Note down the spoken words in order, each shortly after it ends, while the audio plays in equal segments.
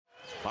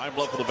Pine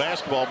Bluff with the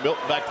basketball.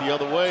 Milton back the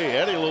other way.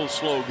 Eddie a little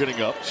slow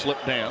getting up.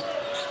 Slipped down.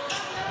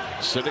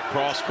 Send it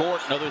cross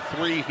court. Another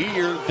three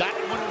here. That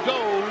one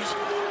goes.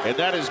 And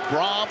that is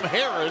Brom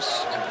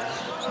Harris.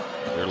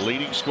 Their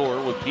leading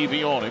scorer with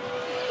PV on him.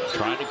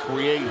 Trying to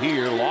create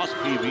here. Lost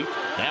PV.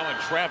 Now in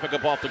traffic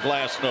up off the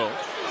glass. No.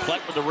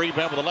 Fleck with the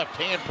rebound with the left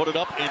hand. Put it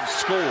up and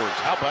scores.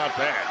 How about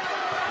that?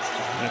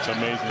 That's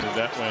amazing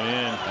that went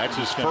in. That's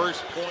his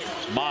first point.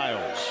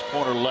 Miles,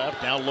 corner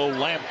left, now low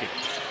Lampkin.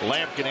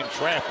 Lampkin in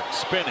traffic,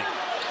 spinning.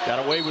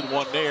 Got away with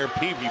one there.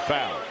 Peavy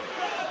fouled.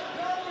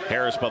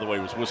 Harris, by the way,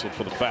 was whistled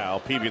for the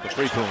foul. Peavy at the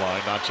free throw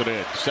line, knocks it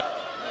in.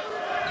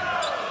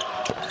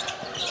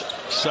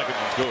 Second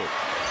one's good.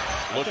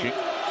 Looking.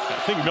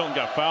 I think Milton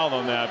got fouled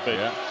on that, but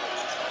yeah.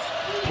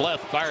 Pleth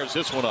fires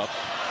this one up.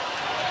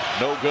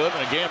 No good,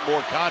 and again,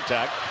 more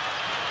contact.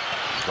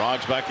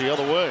 Frogs back the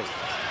other way.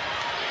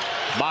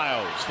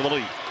 Miles for the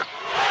lead.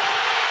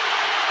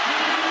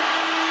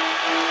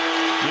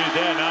 Needed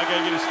that. Now I got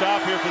to get a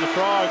stop here for the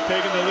Frogs,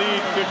 taking the lead.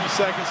 50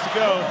 seconds to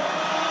go.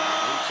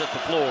 Reset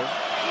the floor.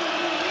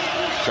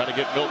 Trying to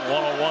get Milton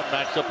one-on-one.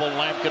 Matched up on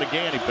Lampkin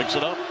again. He picks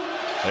it up.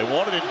 They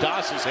want it in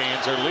Doss's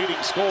hands. Their leading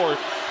scorer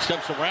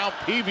steps around.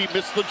 Peavy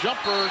missed the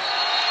jumper.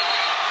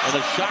 And the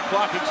shot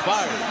clock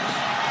expires.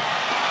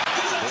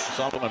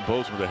 Solomon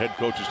Bozeman, the head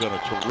coach, has done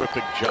a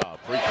terrific job.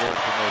 Free throws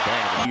from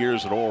Urbana.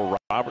 Years at Oral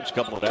Roberts,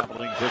 couple of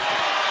Abilene Christian.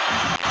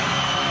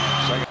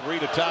 Second three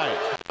to tie it.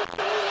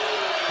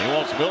 He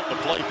wants Milton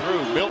to play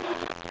through. Milton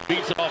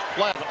beats it off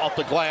flat off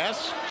the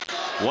glass.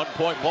 1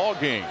 point ball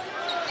game.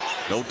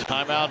 No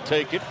timeout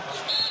taken.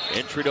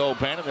 Entry to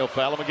O'Bannon. They'll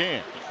foul him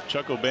again.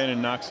 Chuck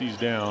O'Bannon knocks these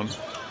down.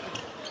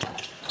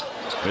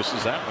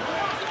 Misses that one.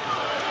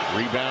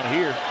 Rebound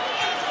here.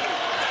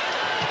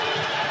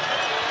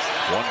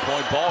 1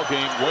 point ball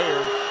game.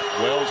 Ware.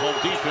 Wells on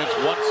defense.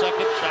 1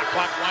 second. Shot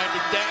clock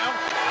winding down.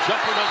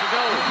 Jumper doesn't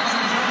go.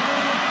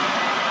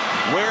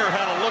 Ware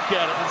had a look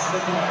at it.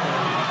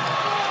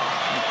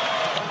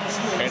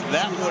 And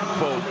that one,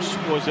 folks,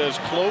 was as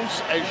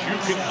close as you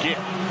can get.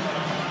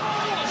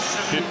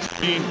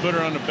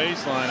 15-footer on the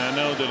baseline. I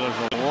know that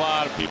there's a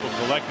lot of people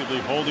collectively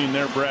holding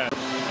their breath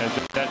as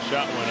that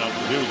shot went up.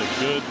 It was a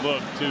good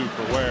look, too,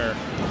 for Ware.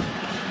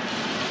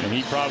 And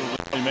he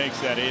probably makes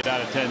that 8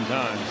 out of 10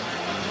 times.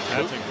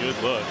 That's a good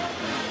look.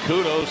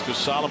 Kudos to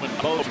Solomon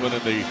Bozeman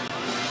and the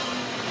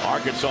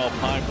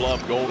Arkansas-Pine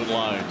Bluff Golden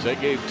Lions. They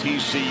gave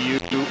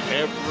TCU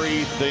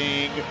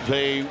everything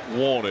they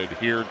wanted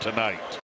here tonight.